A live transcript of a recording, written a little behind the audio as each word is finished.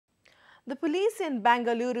The police in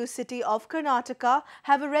Bengaluru city of Karnataka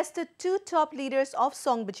have arrested two top leaders of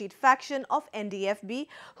SONGBIJIT faction of NDFB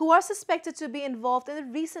who are suspected to be involved in the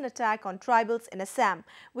recent attack on tribals in Assam.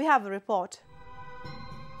 We have a report.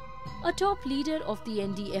 A top leader of the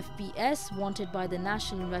NDFBS, wanted by the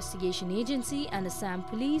National Investigation Agency and Assam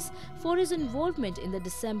Police for his involvement in the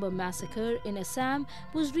December massacre in Assam,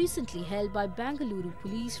 was recently held by Bengaluru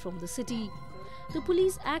police from the city. The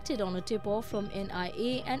police acted on a tip-off from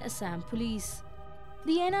NIA and Assam Police.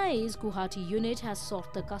 The NIA's Guwahati unit has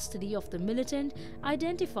sought the custody of the militant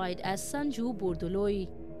identified as Sanju Bordoloi.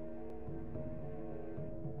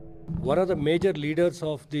 One of the major leaders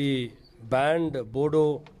of the banned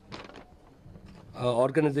Bodo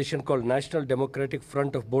organization called National Democratic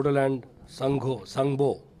Front of Bodoland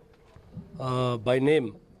Sangbo, by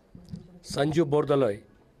name Sanju Bordoloi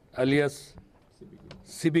alias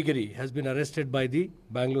Sibigiri, has been arrested by the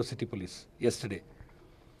Bangalore City Police yesterday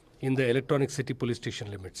in the Electronic City Police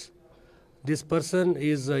Station limits. This person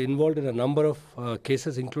is involved in a number of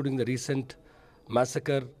cases, including the recent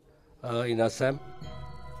massacre in Assam.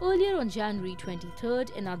 Earlier on January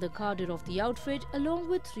 23rd, another cadre of the outfit, along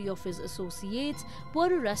with 3 of his associates, were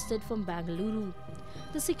arrested from Bengaluru.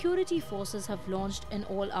 The security forces have launched an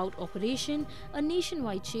all-out operation, a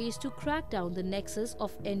nationwide chase to crack down the nexus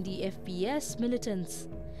of NDFBS militants.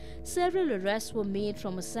 Several arrests were made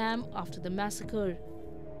from Assam after the massacre.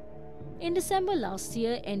 In December last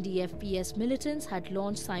year, NDFBS militants had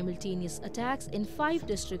launched simultaneous attacks in 5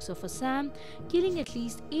 districts of Assam, killing at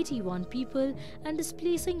least 81 people and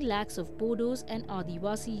displacing lakhs of Bodos and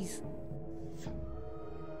Adivasis.